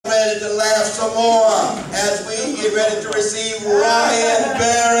ready to laugh some more as we get ready to receive Ryan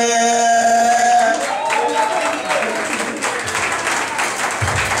Berry.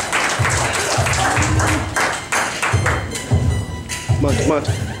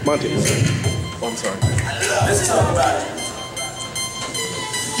 Monty. I'm sorry. Let's talk about it.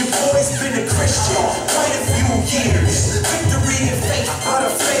 You've always been a Christian, quite a few years. Victory and faith, but I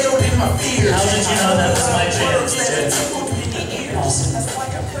failed in my fears. How did you know that was my jam, DJ? Awesome.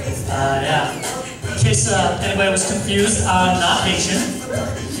 Yeah. In case anybody was confused, I'm not Haitian.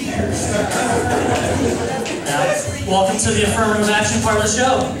 Yeah. Welcome to the affirmative action part of the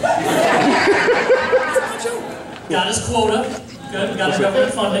show. Got his quota. Good. Got our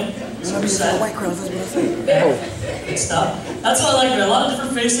government funding. So we're set. Yeah. Good stuff. That's what I like. A lot of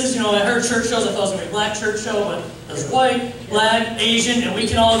different faces. You know, I heard church shows. I thought it was going to be a black church show, but there's white, black, Asian, and we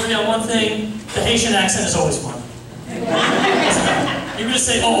can all agree on one thing: the Haitian accent is always fun. You can just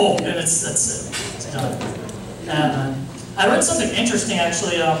say "oh," and that's it. It's done. And I read something interesting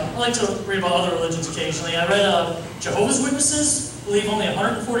actually. I like to read about other religions occasionally. I read Jehovah's Witnesses believe only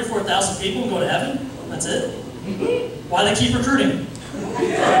 144,000 people can go to heaven. That's it. Why they keep recruiting?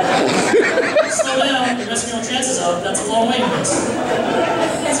 Slow down, you're messing your own chances up. That's a long waiting list.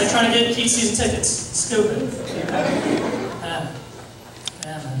 It's like trying to get key season tickets. Stupid. Yeah,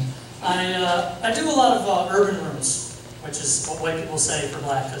 man. I do a lot of urban rooms, which is what white people say for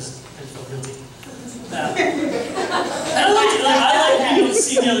black because they feel guilty. Yeah. And I like being able to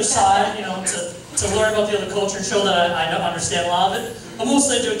see the other side, you know, to learn about the other culture and show that I understand a lot of it. But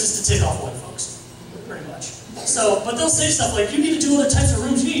mostly I do it just to tick off white folks, pretty much. So, but they'll say stuff like, you need to do other types of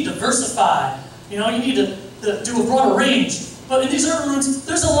rooms, you need to diversify, you know, you need to do a broader range. But in these urban rooms,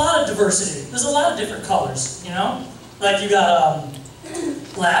 there's a lot of diversity. There's a lot of different colors, you know? Like you got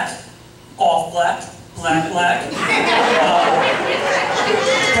black, off black, black,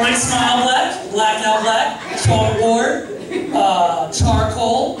 bright smile black, blackout black, chalkboard,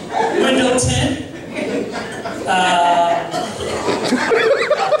 charcoal, window tint,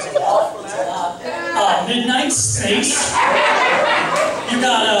 midnight space. You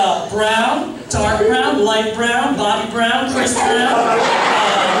got brown, dark brown, light brown, Bobby Brown, Chris Brown,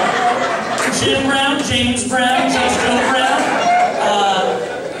 Jim Brown, James Brown, Joe Brown.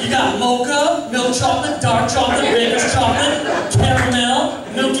 You got mocha, milk chocolate, dark chocolate, baker's chocolate, caramel,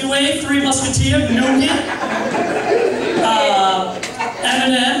 Milky Way, Three Musketeer, nougat,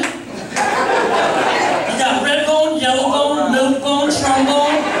 M&M. You got red bone, yellow bone, milk bone,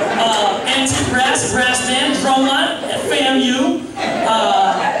 trombone, antique brass, brass band, drum line, FAMU.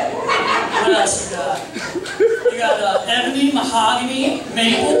 What else you got? You got ebony, mahogany,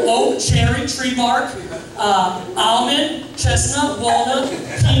 maple, oak, cherry, tree bark, almond, chestnut, walnut,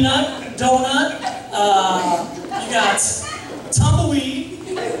 peanut, donut. You got tumbleweed,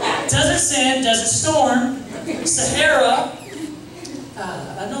 desert sand, desert storm, Sahara. I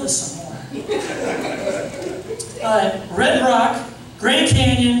know there's some more. Red rock, Grand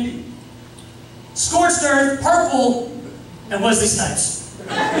Canyon, scorched earth, purple, and Wesley Snipes.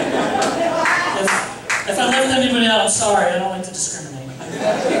 If I left anybody out, I'm sorry. I don't like to discriminate.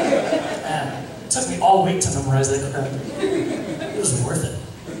 It took me all week to memorize that crap. It was worth it.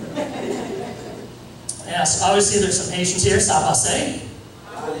 Yeah, so obviously there's some Haitians here. Sapase.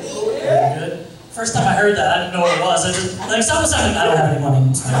 Very good. First time I heard that, I didn't know what it was. I just, like, Sapase, I don't have any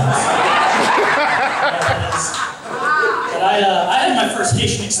money. But I had my first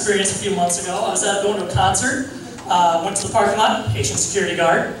Haitian experience a few months ago. I was going to a concert. Went to the parking lot, Haitian security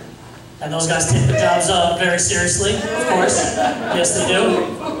guard. And those guys take their jobs very seriously, of course. Yes, they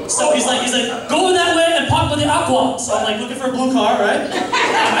do. So he's like, go that way and park with the aqua. So I'm like looking for a blue car, right?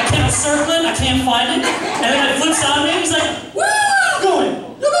 I can't circle it, I can't find it. And then it flips on me, he's like, where are you going?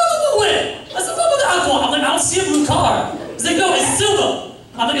 You're going the blue way. I said, go with the aqua. I'm like, I don't see a blue car. He's like, no, it's silver.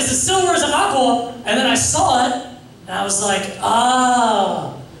 I'm like, it's a silver as an aqua. And then I saw it, and I was like,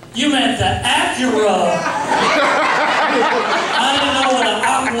 ah, you meant the Acura. I didn't know what an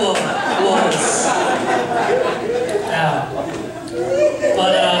aqua was. Yeah.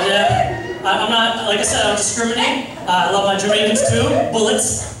 But yeah, I'm not, like I said, I don't discriminate. I love my Jamaicans too.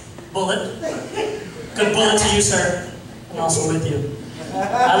 Bullets. Bullet. Good bullet to you, sir. And also with you.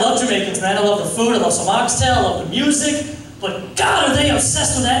 I love Jamaicans, man. I love the food, I love some oxtail, I love the music. But God, are they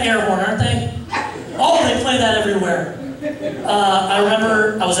obsessed with that air horn, aren't they? Oh, they play that everywhere. I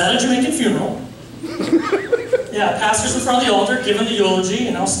remember I was at a Jamaican funeral. Yeah, pastors in front of the altar giving the eulogy,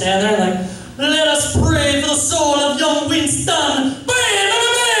 and I'll stand there like, let us pray for the soul of young Winston. Bam, bam,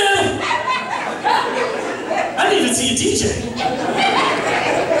 bam. I didn't even see a DJ.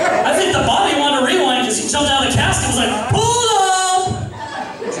 I think the body wanted to rewind because he jumped out of the casket and was like, pull up!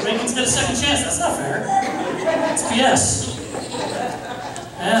 Jamaican humans get a second chance. That's not fair. It's BS.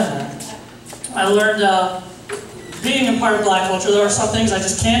 Yeah, man. I learned being a part of black culture, there are some things I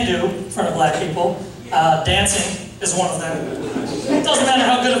just can't do in front of black people. Dancing is one of them. It doesn't matter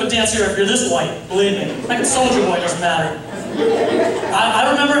how good of a dancer if you're this white, believe me. Like a soldier boy, doesn't matter.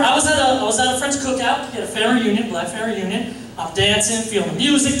 I remember I was at a friend's cookout, he had a family reunion, black family reunion. I'm dancing, feeling the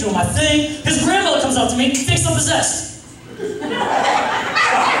music, doing my thing. His grandmother comes up to me, thinks I'm possessed. He's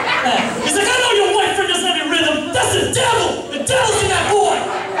like, I know your white friend doesn't have any rhythm. That's the devil! The devil's in that boy!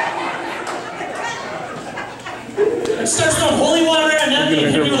 She starts throwing holy water at me and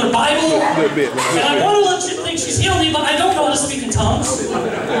hit me with her Bible. And I want to let you think she's healed me, but I don't know how to speak in tongues.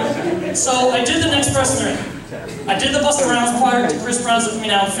 So I did the next person ring. I did the Busta Rhymes part to Chris Brown's Look at Me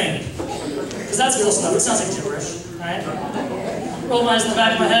Now and Fainted. Because that's close enough. It sounds like gibberish, right? Roll my eyes in the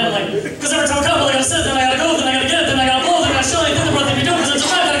back of my head. I'm like, because every time I come, I gotta sit, then I gotta go, then I gotta get it, then I gotta blow, then I gotta show you, then the brother be doing, because it's a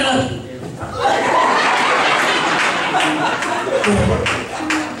fact, I gotta.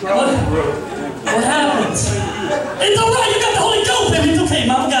 What happened? It's alright, you got the Holy Ghost, baby. It's okay,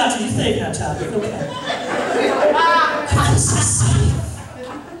 Mama got you. You think that, child. It's okay. I'm so safe.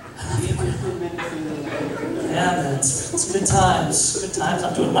 Yeah, man, it's good times. Good times.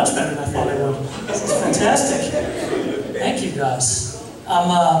 I'm doing much better than I thought I would. This is fantastic. Thank you, guys.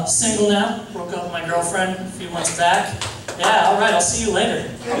 I'm single now. Broke up with my girlfriend a few months back. Yeah, alright, I'll see you later.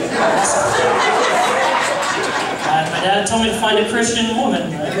 My dad told me to find a Christian woman.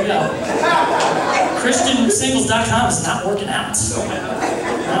 There we go. ChristianSingles.com is not working out.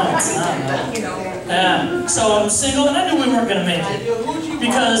 No, it's not. Yeah. So I'm single, and I knew we weren't going to make it.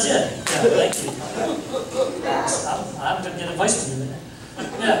 Because, yeah, thank you. I'm going to get advice from you there.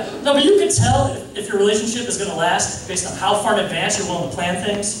 Yeah. No, but you can tell if your relationship is going to last based on how far in advance you're willing to plan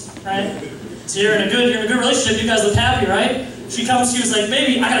things, right? So you're in a good relationship, you guys look happy, right? She was like,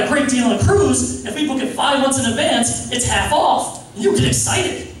 baby, I got a great deal on a cruise. If we book it 5 months in advance, it's half off. You get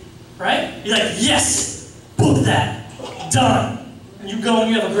excited, right? You're like, yes, book that, done. And you go and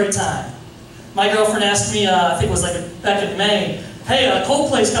you have a great time. My girlfriend asked me, I think it was like back in May, hey,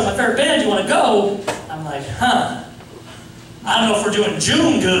 Coldplay's got my favorite band, do you want to go? I'm like, huh, I don't know if we're doing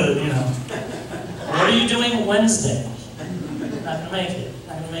June good, you know. What are you doing Wednesday? Not gonna make it.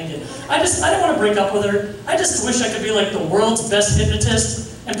 I don't want to break up with her. I just wish I could be like the world's best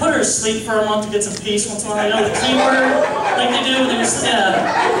hypnotist and put her to sleep for a month to get some peace once in a while. You know, the keyword, like they do.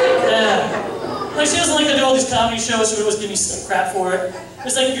 Yeah. Like she doesn't like to do all these comedy shows, so she always give me some crap for it.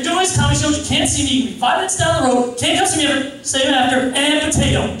 It's like, you're doing these comedy shows, you can't see me, you can be 5 minutes down the road, can't come see me ever, say it after, and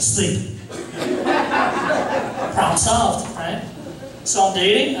potato, sleep. Problem solved, right? So I'm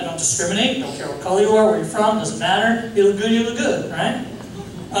dating, I don't discriminate, don't care what color you are, where you're from, doesn't matter. You look good, right?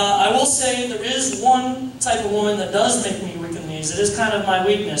 I will say there is one type of woman that does make me weak in the knees. It is kind of my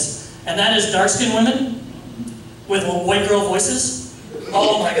weakness, and that is dark-skinned women with white girl voices.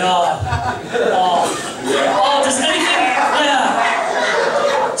 Oh my God. Oh, does anything?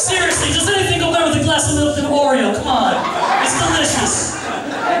 Yeah. Seriously, does anything go better with a glass of milk than Oreo? Come on. It's delicious.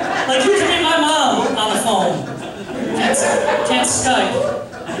 Like, you can be my mom on the phone. Can't Skype.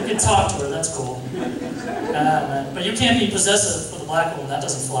 You can talk to her, that's cool. Man. But you can't be possessive with a black woman, that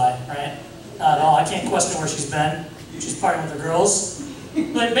doesn't fly, right? Not at all. I can't question where she's been. She's partying with the girls.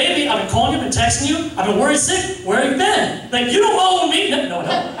 Like, baby, I've been calling you, been texting you, I've been worried sick, where have you been? Like, you don't follow me? No, I don't. No,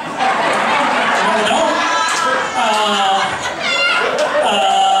 I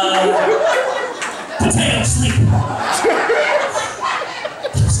don't. Potato sleep.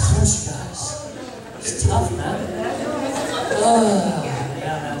 It's close, you guys. It's tough, man.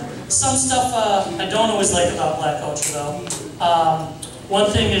 Yeah, man. Some stuff I don't always like about black culture, though. One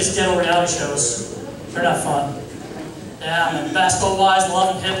thing is ghetto reality shows. They're not fun. Yeah, man. Basketball-wise,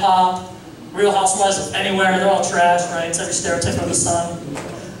 love and hip-hop. Real Housewives of Anywhere, they're all trash, right? It's every stereotype under the sun.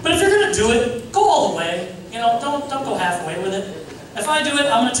 But if you're gonna do it, go all the way. You know, don't go halfway with it. If I do it,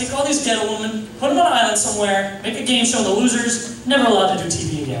 I'm gonna take all these ghetto women, put them on an island somewhere, make a game show, the losers, never allowed to do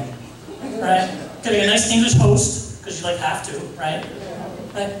TV again. Right? Getting a nice English host, because you like have to, right?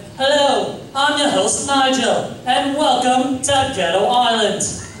 Like, hello, I'm your host, Nigel, and welcome to Ghetto Island.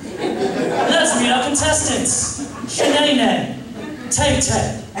 Let's meet our contestants. Shanae,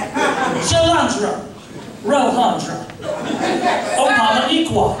 Tay-Tay, Shalandra, Rohandra, Obama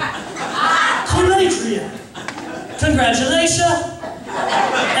Equa, Kuladria, Congratulations,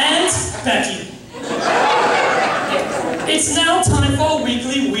 and Becky. It's now time for a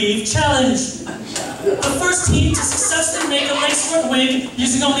weekly weave challenge. The first team to successfully make a lacework wig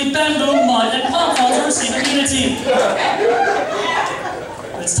using only bamboo, mud, and palm fronds will receive immunity.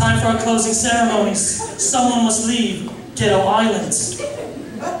 It's time for our closing ceremonies. Someone must leave Ghetto Island.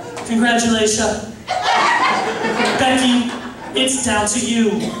 Congratulations. Becky, it's down to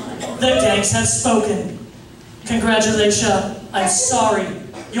you. The gangs have spoken. Congratulations. I'm sorry.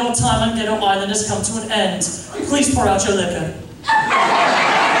 Your time on Ghetto Island has come to an end. Please pour out your liquor. Yeah,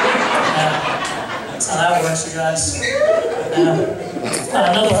 that's how that works, you guys.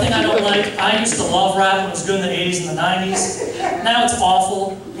 Another thing I don't like, I used to love rap when it was good in the 80s and the 90s. Now it's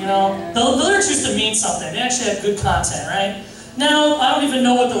awful, you know. The lyrics used to mean something. They actually had good content, right? Now, I don't even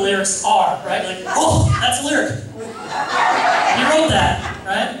know what the lyrics are, right? Like, oh, that's a lyric. He wrote that,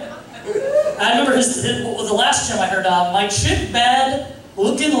 right? I remember the last gem I heard, my chick bad,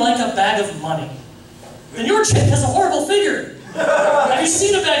 looking like a bag of money. Then your chick has a horrible figure. Have you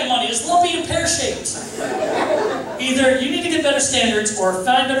seen a bag of money? It's lumpy and pear-shaped. Either you need to get better standards or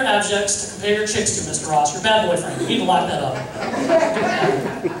find better objects to compare your chicks to, Mr. Ross. Your bad boyfriend. You need to lock that up.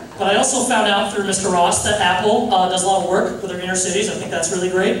 But I also found out through Mr. Ross that Apple does a lot of work with their inner cities. I think that's really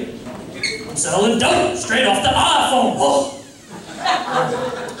great. I'm selling dope straight off the iPhone. Oh.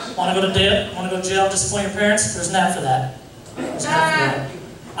 Want to go to jail, disappoint your parents? There's an app for that.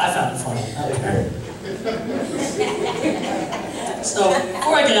 I found it funny. I don't care. So,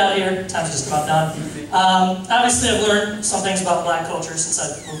 before I get out of here, time's just about done. Obviously, I've learned some things about black culture since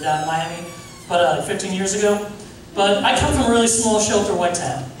I've moved down to Miami, but 15 years ago. But I come from a really small, sheltered white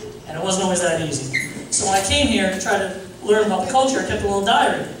town, and it wasn't always that easy. So when I came here to try to learn about the culture, I kept a little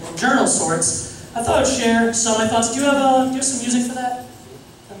diary, a little journal of sorts. I thought I'd share some of my thoughts. Do you have some music for that?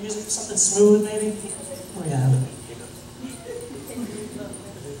 Music, something smooth, maybe? What do we have?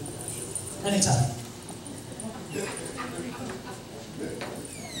 Anytime.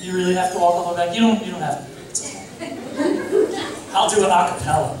 You really have to walk all the way back? You don't have to. It's okay. I'll do it a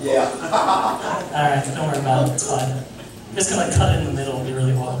cappella. Yeah. Alright, don't worry about it. It's fine. I'm just gonna cut it in the middle. It'll be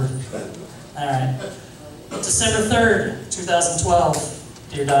really awkward. Alright. December 3rd,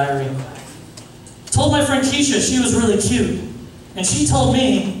 2012. Dear Diary. Told my friend Keisha she was really cute. And she told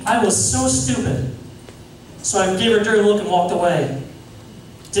me I was so stupid. So I gave her a dirty look and walked away.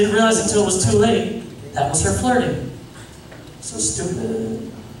 Didn't realize until it was too late, that was her flirting. So stupid.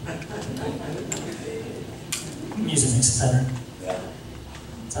 Music makes it better.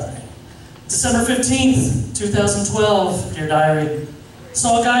 It's alright. December 15th, 2012, Dear Diary.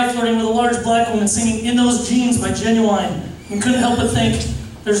 Saw a guy flirting with a large black woman singing In Those Jeans by Genuine, and couldn't help but think,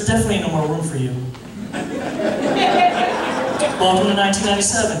 there's definitely no more room for you. Welcome to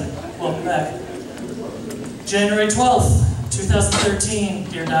 1997. Welcome back. January 12th, 2013,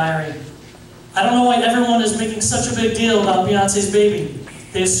 Dear Diary. I don't know why everyone is making such a big deal about Beyonce's baby.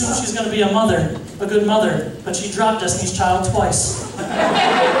 They assume she's going to be a mother, a good mother, but she dropped Destiny's Child twice.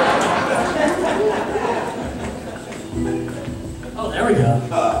 Oh, there we go.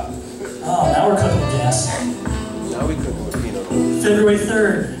 Oh, now we're cooking with gas. Now we cooking with peanut. February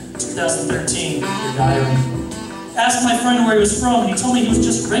 3rd, 2013, Dear Diary. Asked my friend where he was from, and he told me he was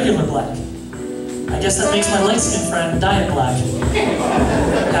just regular black. I guess that makes my light-skinned friend diet black.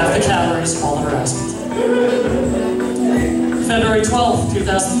 Half the calories, all the harassment. February 12th,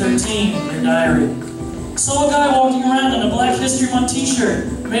 2013, Dear Diary. Saw a guy walking around in a Black History Month t-shirt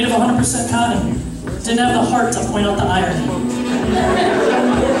made of 100% cotton. Didn't have the heart to point out the irony.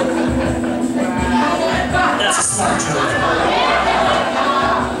 That's a smart joke.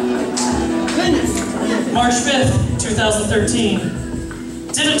 March 5th, 2013.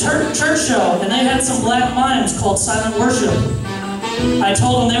 Did a church show, and they had some black mimes called Silent Worship. I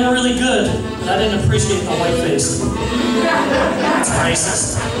told them they were really good, but I didn't appreciate the white face. It's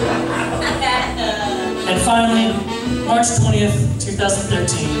racist. And finally, March 20th,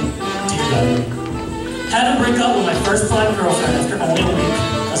 2013, Dear Diary. Had to break up with my first black girlfriend after only a week,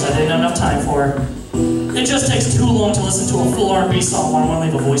 because I didn't have enough time for her. It just takes too long to listen to a full R&B song when I want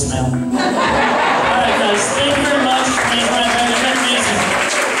to leave a voicemail. Alright guys, thank you very much.